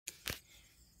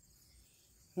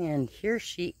And here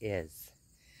she is.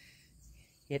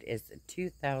 It is a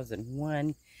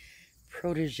 2001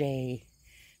 Protege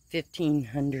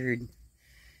 1500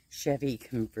 Chevy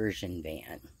conversion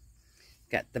van.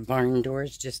 Got the barn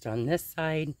doors just on this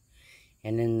side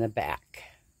and in the back.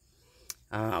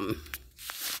 I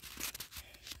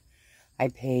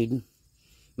paid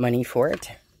money for it.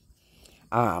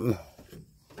 I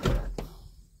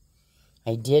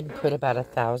did put about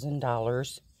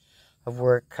 $1,000 of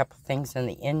work, a couple things on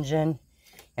the engine,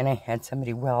 and I had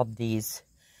somebody weld these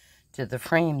to the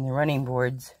frame, the running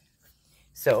boards,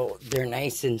 so they're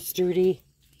nice and sturdy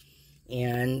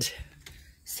and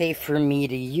safe for me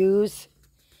to use.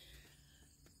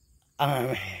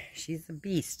 She's a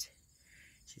beast.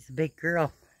 She's a big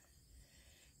girl.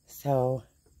 So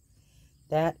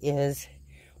that is,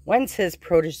 one says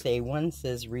Protege, one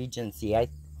says Regency. I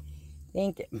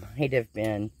think it might have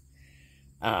been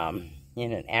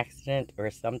in an accident or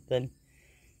something.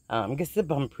 Because the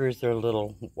bumpers are a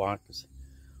little wampus.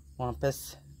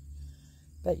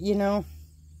 But you know,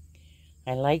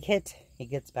 I like it. It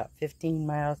gets about 15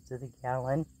 miles to the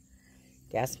gallon.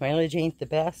 Gas mileage ain't the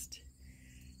best,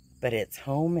 but it's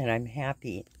home and I'm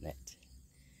happy in it.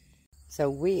 So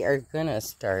we are gonna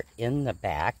start in the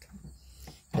back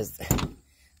because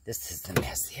this is the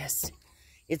messiest.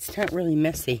 It's not really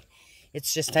messy.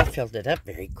 It's just I filled it up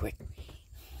very quick.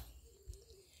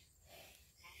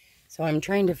 So I'm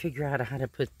trying to figure out how to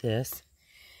put this.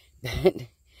 But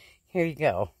here you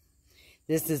go.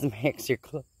 This is my extra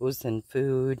clothes and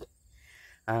food.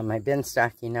 I've been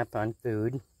stocking up on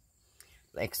food.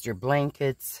 Extra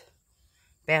blankets.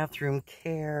 Bathroom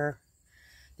care.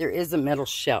 There is a metal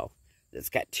shelf that's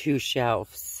got 2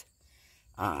 shelves.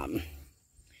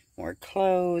 More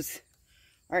clothes.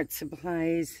 Art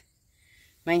supplies.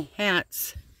 My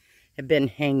hats have been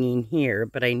hanging here,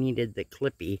 but I needed the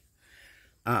clippy.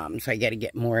 So I got to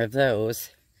get more of those.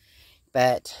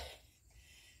 But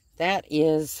that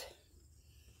is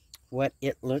what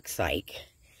it looks like.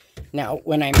 Now,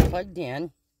 when I'm plugged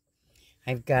in,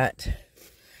 I've got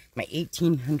my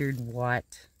 1800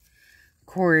 watt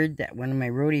cord that one of my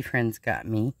roadie friends got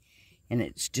me. And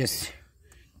it just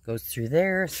goes through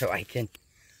there so I can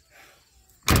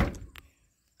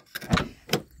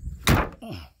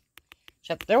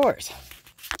shut the doors.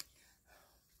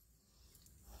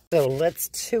 So let's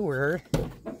tour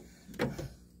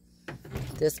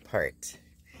this part.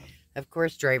 Of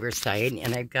course, driver's side,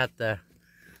 and I've got the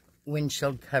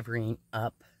windshield covering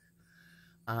up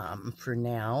for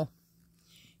now.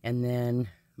 And then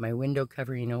my window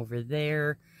covering over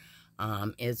there.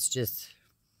 It's just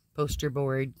poster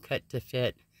board cut to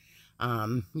fit.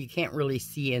 You can't really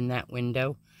see in that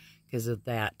window because of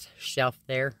that shelf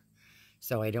there.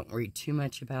 So I don't worry too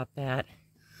much about that.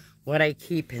 What I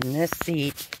keep in this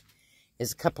seat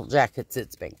is a couple jackets.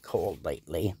 It's been cold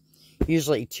lately.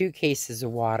 Usually 2 cases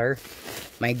of water.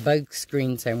 My bug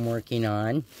screens I'm working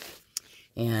on.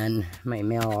 And my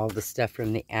mail, all the stuff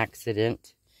from the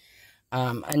accident.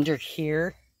 Under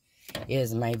here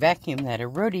is my vacuum that a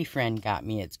roadie friend got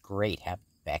me. It's great to have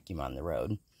a vacuum on the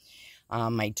road.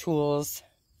 My tools.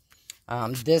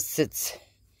 This sits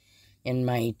in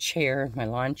my chair, my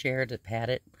lawn chair, to pat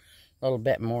it a little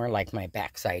bit more, like my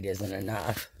backside isn't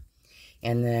enough.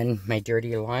 And then my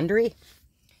dirty laundry.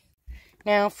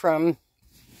 Now from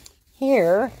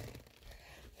here,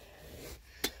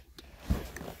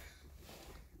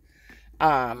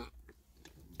 I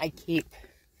keep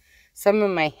some of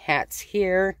my hats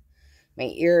here,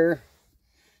 my ear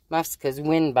muffs because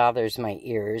wind bothers my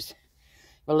ears,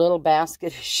 a little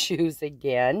basket of shoes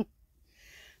again,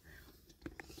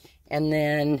 and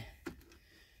then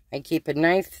I keep a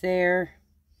knife there.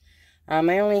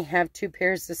 I only have 2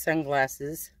 pairs of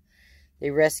sunglasses. They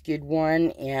rescued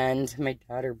one, and my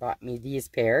daughter bought me these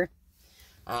pair.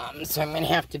 So I'm going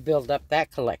to have to build up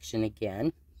that collection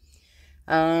again.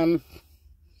 My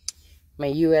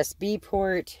USB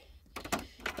port.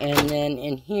 And then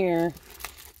in here,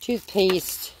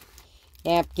 toothpaste,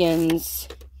 napkins,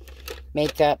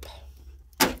 makeup,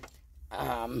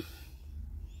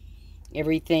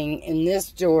 everything. In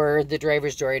this door, the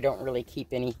driver's door, I don't really keep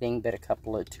anything but a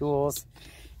couple of tools.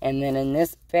 And then in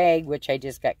this bag, which I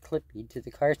just got clipped to the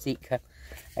car seat,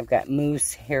 I've got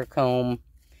mousse, hair comb,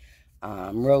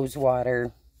 rose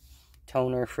water,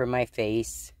 toner for my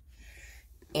face.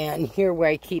 And here where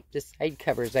I keep the side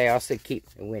covers, I also keep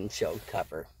the windshield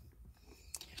cover.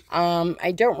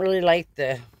 I don't really like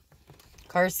the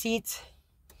car seats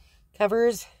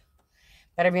covers,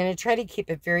 but I'm going to try to keep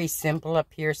it very simple up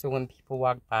here so when people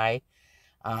walk by,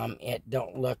 it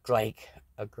don't look like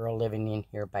a girl living in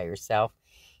here by herself.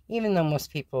 Even though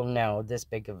most people know this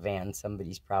big a van,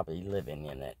 somebody's probably living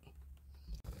in it.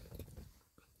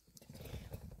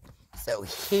 So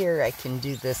here I can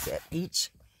do this at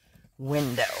each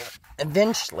window.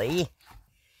 Eventually,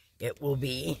 it will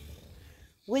be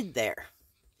wood there.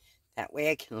 That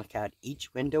way I can look out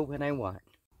each window when I want.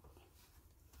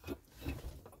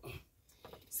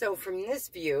 So from this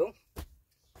view,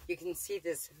 you can see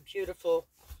this beautiful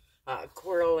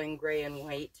coral and gray and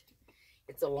white.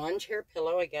 It's a lawn chair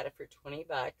pillow. I got it for 20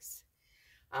 bucks.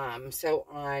 So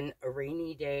on a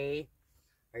rainy day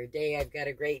or a day I've got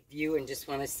a great view and just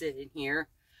want to sit in here,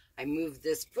 I move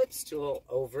this footstool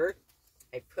over.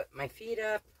 I put my feet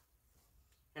up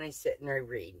and I sit and I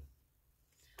read.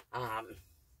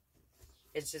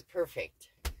 It's just perfect.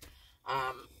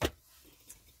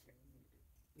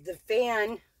 The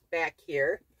fan back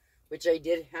here, which I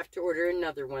did have to order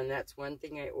another one. That's one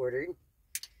thing I ordered.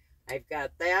 I've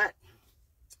got that.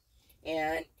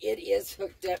 And it is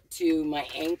hooked up to my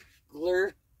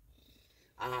Angler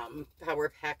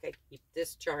power pack. I keep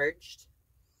this charged.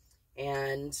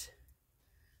 And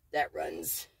that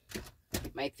runs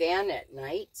my fan at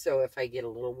night. So if I get a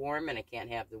little warm and I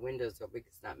can't have the windows open,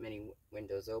 because not many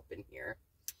windows open here.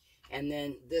 And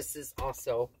then this is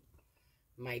also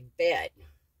my bed.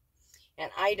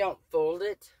 And I don't fold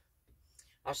it.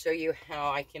 I'll show you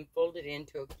how I can fold it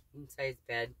into a king-size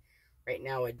bed. Right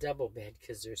now a double bed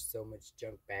because there's so much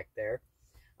junk back there.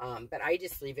 But I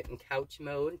just leave it in couch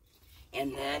mode.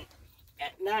 And then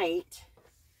at night,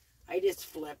 I just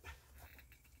flip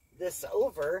this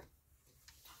over.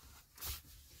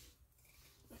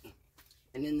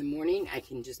 And in the morning, I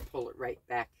can just pull it right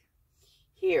back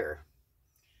here.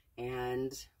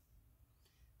 And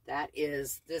that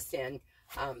is this end.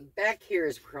 Back here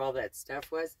is where all that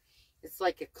stuff was. It's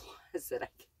like a closet. I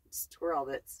can store all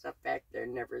that stuff back there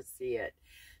and never see it.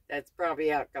 That's probably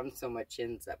how come so much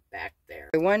ends up back there.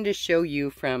 I wanted to show you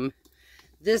from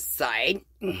this side.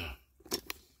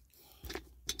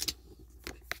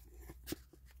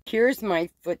 Here's my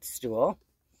footstool.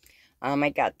 I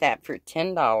got that for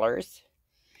 $10.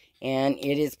 And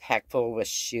it is packed full with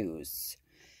shoes.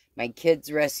 My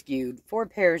kids rescued 4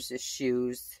 pairs of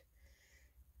shoes.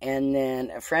 And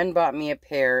then a friend bought me a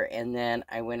pair. And then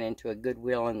I went into a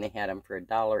Goodwill and they had them for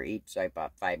 $1 each. So I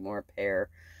bought 5 more pair.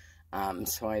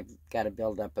 So I've got a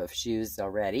buildup of shoes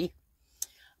already.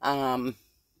 And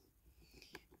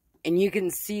you can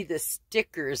see the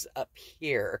stickers up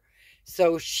here.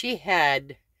 So she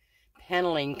had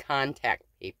paneling contact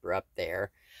paper up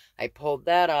there. I pulled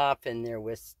that off and there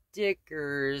was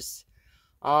stickers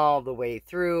all the way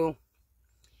through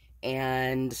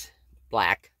and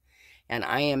black. And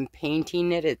I am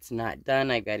painting it. It's not done.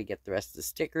 I've got to get the rest of the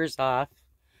stickers off.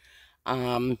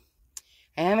 I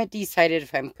haven't decided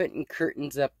if I'm putting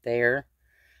curtains up there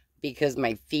because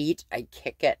my feet, I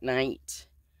kick at night.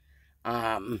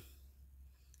 And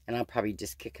I'll probably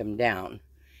just kick them down.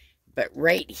 But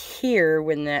right here,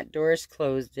 when that door is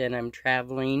closed and I'm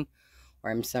traveling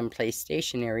or I'm someplace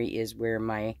stationary, is where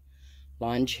my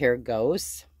lawn chair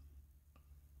goes.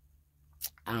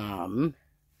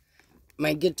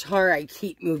 My guitar, I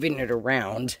keep moving it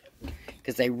around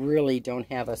because I really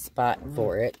don't have a spot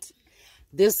for it.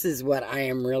 This is what I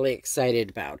am really excited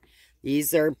about.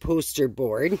 These are poster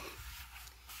board.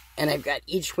 And I've got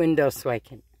each window so I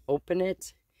can open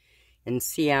it and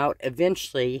see out.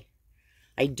 Eventually,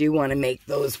 I do want to make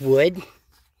those wood.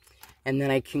 And then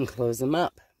I can close them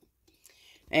up.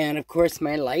 And of course,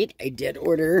 my light, I did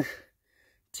order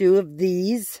 2 of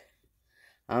these.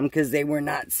 Because they were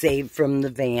not saved from the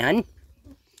van.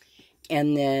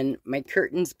 And then my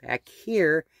curtains back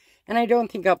here. And I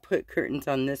don't think I'll put curtains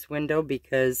on this window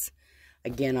because,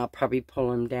 again, I'll probably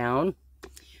pull them down.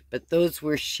 But those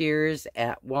were shears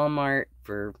at Walmart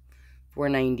for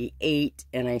 $4.98.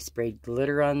 And I sprayed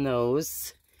glitter on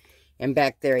those. And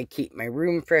back there I keep my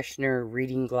room freshener,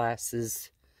 reading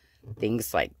glasses,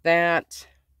 things like that.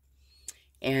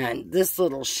 And this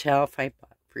little shelf I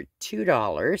bought for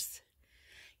 $2.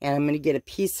 And I'm going to get a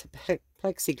piece of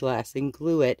plexiglass and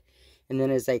glue it. And then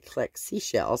as I collect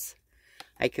seashells,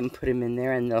 I can put them in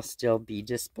there and they'll still be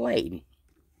displayed.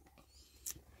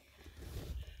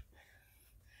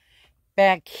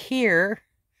 Back here,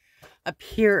 up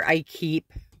here I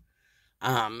keep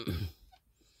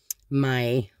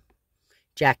my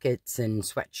jackets and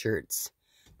sweatshirts,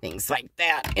 things like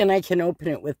that. And I can open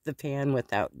it with the fan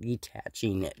without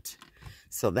detaching it.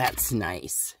 So that's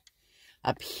nice.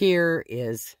 Up here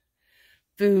is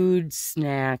food,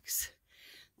 snacks,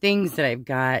 things that I've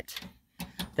got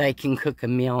that I can cook a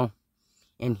meal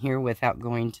in here without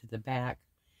going to the back.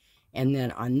 And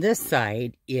then on this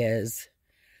side is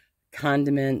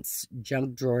condiments,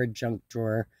 junk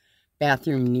drawer,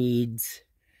 bathroom needs,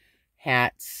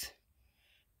 hats,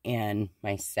 and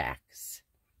my sacks.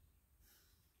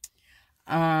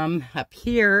 Up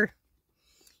here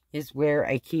is where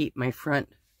I keep my front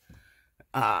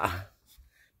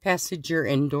passenger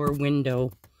and door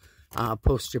window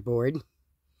poster board.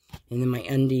 And then my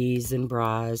undies and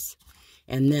bras.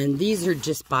 And then these are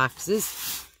just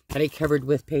boxes that I covered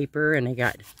with paper. And I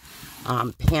got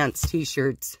pants,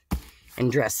 t-shirts,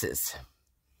 and dresses.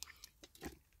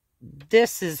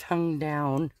 This is hung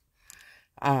down,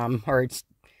 or it's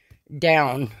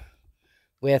down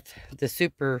with the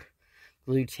super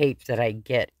glue tape that I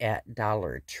get at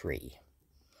Dollar Tree.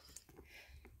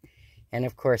 And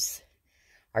of course,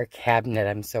 our cabinet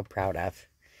I'm so proud of.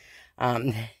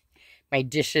 My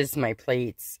dishes, my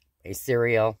plates, my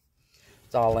cereal,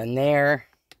 it's all in there.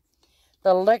 The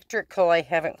electrical I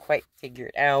haven't quite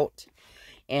figured out.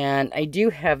 And I do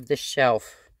have the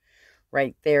shelf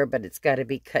right there, but it's got to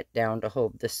be cut down to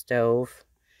hold the stove.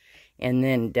 And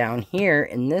then down here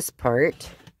in this part,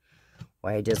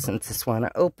 why doesn't this want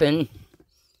to open?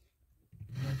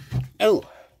 Oh,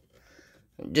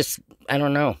 just, I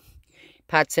don't know,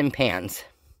 pots and pans.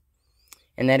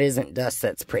 And that isn't dust,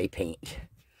 that's spray paint.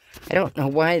 I don't know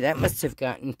why, that must have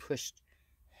gotten pushed.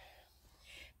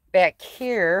 Back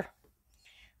here,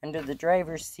 under the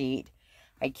driver's seat,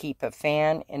 I keep a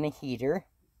fan and a heater.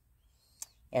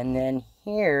 And then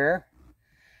here,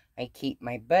 I keep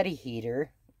my buddy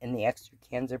heater, and the extra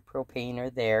cans of propane are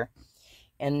there.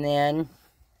 And then,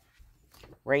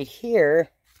 right here,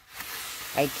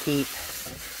 I keep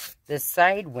the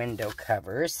side window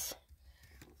covers,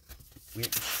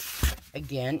 which,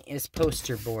 again, is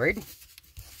poster board.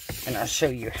 And I'll show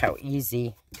you how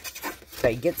easy. If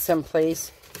I get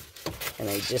someplace, and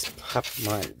I just pop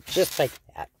them on, just like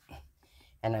that.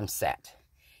 And I'm set.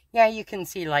 Yeah, you can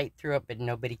see light through it, but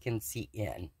nobody can see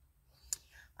in.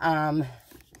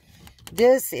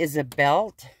 This is a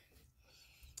belt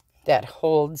that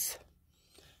holds,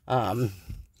 when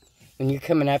you're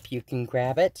coming up, you can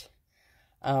grab it.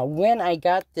 When I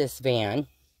got this van,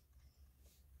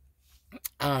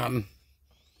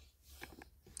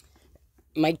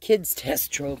 my kids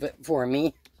test drove it for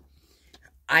me.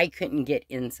 I couldn't get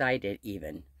inside it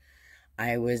even.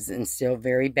 I was in still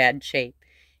very bad shape.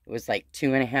 It was like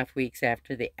 2.5 weeks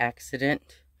after the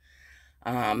accident.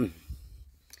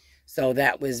 So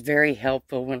that was very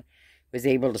helpful when I was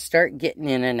able to start getting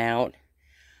in and out.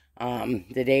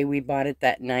 The day we bought it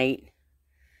that night,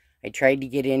 I tried to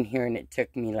get in here and it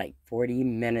took me like 40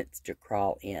 minutes to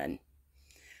crawl in.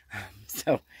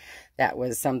 So that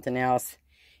was something else.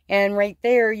 And right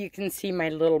there you can see my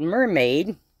little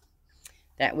mermaid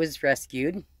that was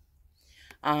rescued.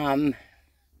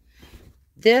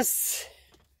 This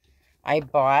I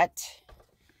bought.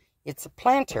 It's a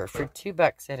planter for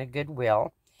 $2 at a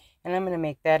Goodwill. And I'm going to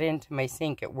make that into my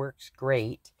sink. It works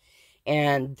great.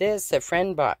 And this a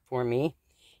friend bought for me.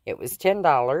 It was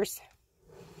 $10.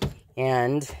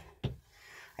 And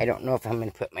I don't know if I'm going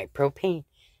to put my propane.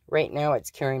 Right now it's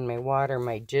carrying my water,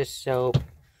 my dish soap,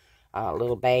 a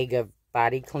little bag of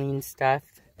body clean stuff.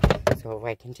 So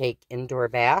I can take indoor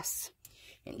baths.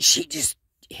 And she just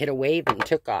hit a wave and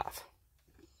took off.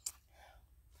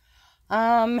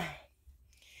 Trying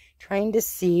to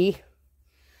see.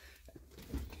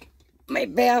 My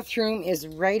bathroom is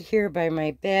right here by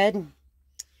my bed.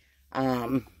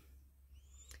 The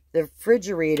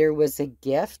refrigerator was a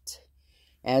gift,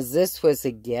 as this was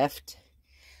a gift.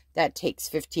 That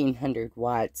takes 1,500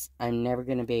 watts. I'm never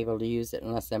going to be able to use it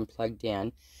unless I'm plugged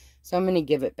in. So I'm going to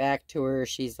give it back to her.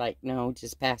 She's like, no,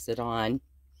 just pass it on.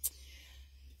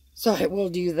 So I will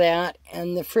do that.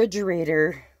 And the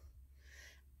refrigerator,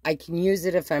 I can use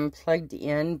it if I'm plugged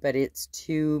in, but it's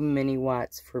too many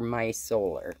watts for my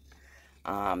solar.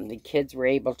 The kids were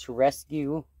able to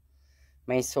rescue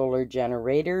my solar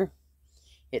generator.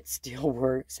 It still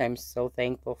works. I'm so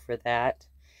thankful for that.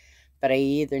 But I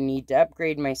either need to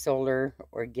upgrade my solar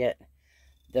or get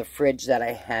the fridge that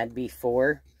I had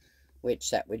before,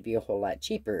 which that would be a whole lot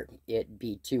cheaper. It'd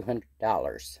be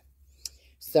 $200.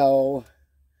 So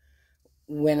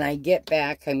when I get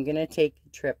back, I'm going to take a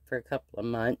trip for a couple of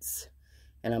months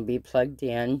and I'll be plugged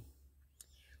in.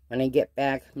 When I get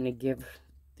back, I'm going to give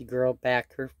the girl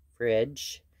back her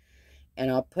fridge,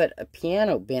 and I'll put a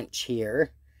piano bench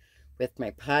here with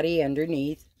my potty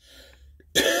underneath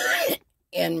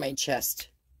and my chest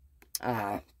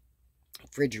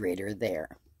refrigerator there.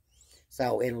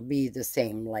 So it'll be the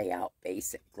same layout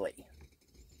basically.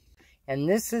 And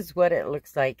this is what it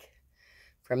looks like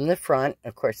from the front.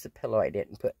 Of course, the pillow I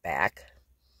didn't put back.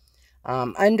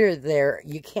 Under there,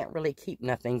 you can't really keep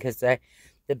nothing because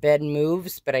the bed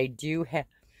moves, but I do have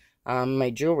my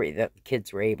jewelry that the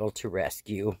kids were able to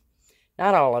rescue.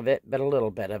 Not all of it, but a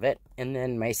little bit of it. And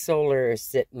then my solar is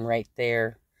sitting right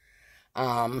there.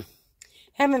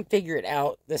 Haven't figured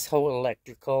out this whole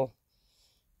electrical,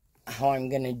 how I'm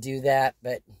going to do that,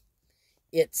 but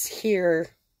it's here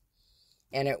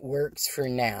and it works for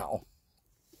now.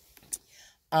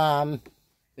 I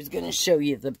was going to show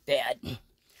you the bed.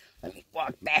 Let me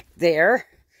walk back there.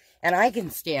 And I can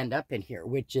stand up in here,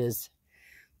 which is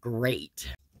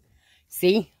great.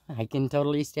 See? I can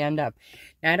totally stand up.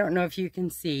 Now, I don't know if you can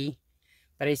see,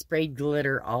 but I sprayed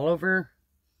glitter all over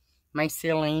my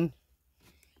ceiling.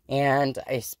 And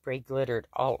I sprayed glitter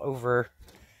all over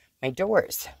my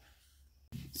doors.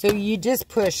 So you just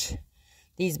push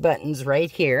these buttons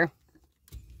right here.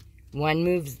 One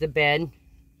moves the bed.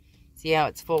 See how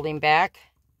it's folding back?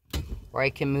 Or I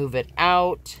can move it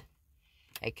out.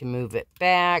 I can move it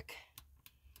back.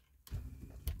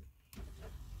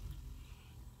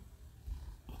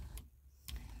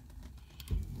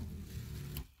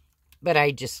 But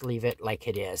I just leave it like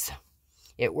it is.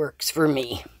 It works for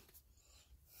me.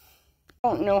 I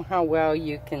don't know how well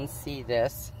you can see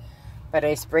this, but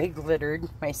I spray glittered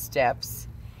my steps.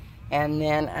 And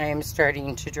then I'm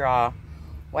starting to draw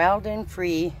Wild and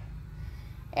Free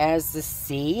as the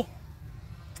sea.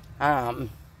 So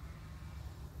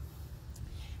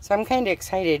I'm kind of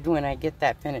excited when I get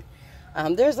that finished.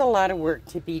 There's a lot of work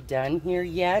to be done here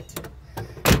yet,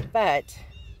 but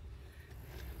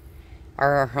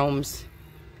are our homes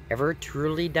ever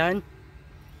truly done?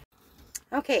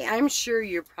 Okay, I'm sure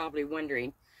you're probably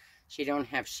wondering, she don't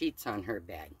have sheets on her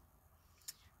bed.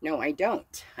 No, I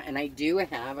don't. And I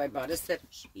bought a set of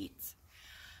sheets.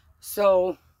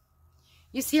 So,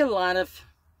 you see a lot of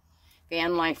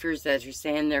van lifers that are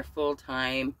saying they're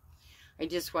full-time. I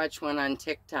just watched one on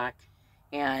TikTok,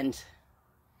 and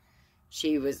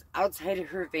she was outside of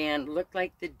her van, looked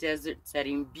like the desert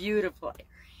setting, beautiful.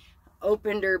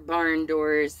 Opened her barn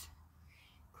doors,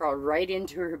 crawled right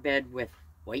into her bed with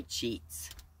white sheets.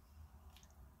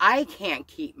 I can't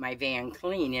keep my van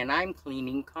clean, and I'm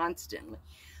cleaning constantly.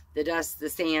 The dust, the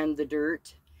sand, the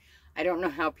dirt. I don't know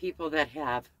how people that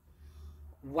have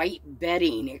white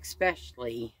bedding,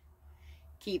 especially,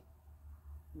 keep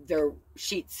their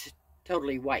sheets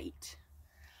totally white.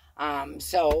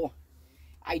 So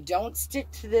I don't stick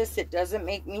to this. It doesn't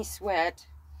make me sweat.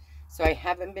 So I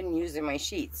haven't been using my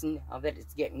sheets. Now that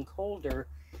it's getting colder,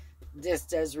 this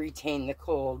does retain the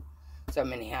cold. So I'm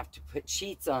going to have to put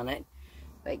sheets on it.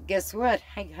 But guess what?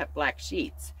 I got black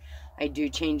sheets. I do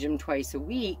change them twice a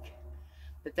week,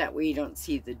 but that way you don't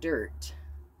see the dirt.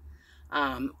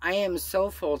 I am so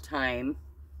full-time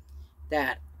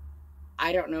that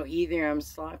I don't know, either I'm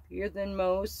sloppier than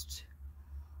most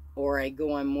or I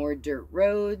go on more dirt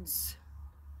roads.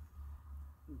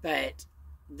 But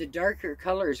the darker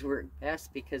colors work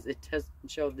best because it doesn't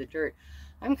show the dirt.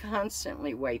 I'm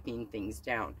constantly wiping things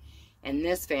down. And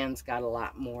this van's got a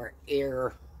lot more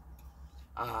air.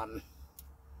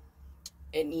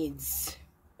 It needs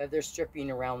weather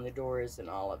stripping around the doors and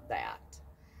all of that.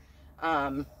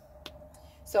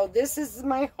 So this is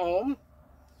my home.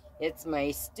 It's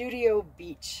my Studio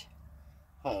Beach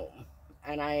home.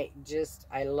 And I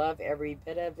love every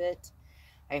bit of it.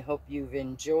 I hope you've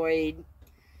enjoyed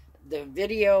the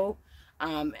video.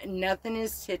 Nothing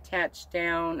is attached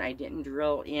down. I didn't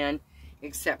drill in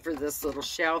except for this little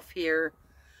shelf here.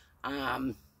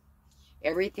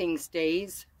 Everything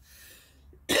stays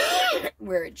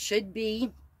where it should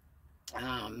be.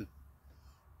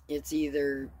 It's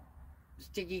either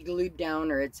sticky glued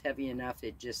down or it's heavy enough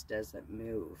it just doesn't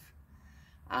move.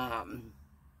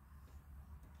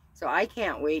 So I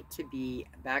can't wait to be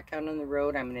back out on the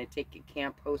road. I'm going to take a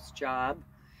camp host job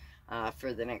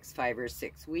for the next 5 or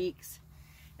 6 weeks,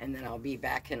 and then I'll be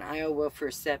back in Iowa for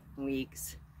 7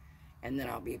 weeks, and then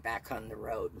I'll be back on the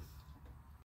road.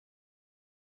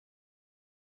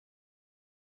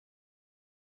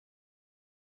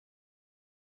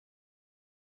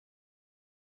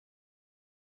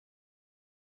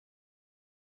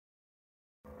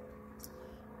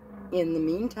 In the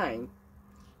meantime,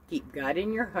 keep God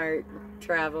in your heart,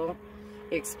 travel,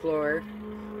 explore,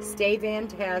 stay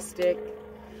fantastic.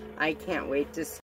 I can't wait to see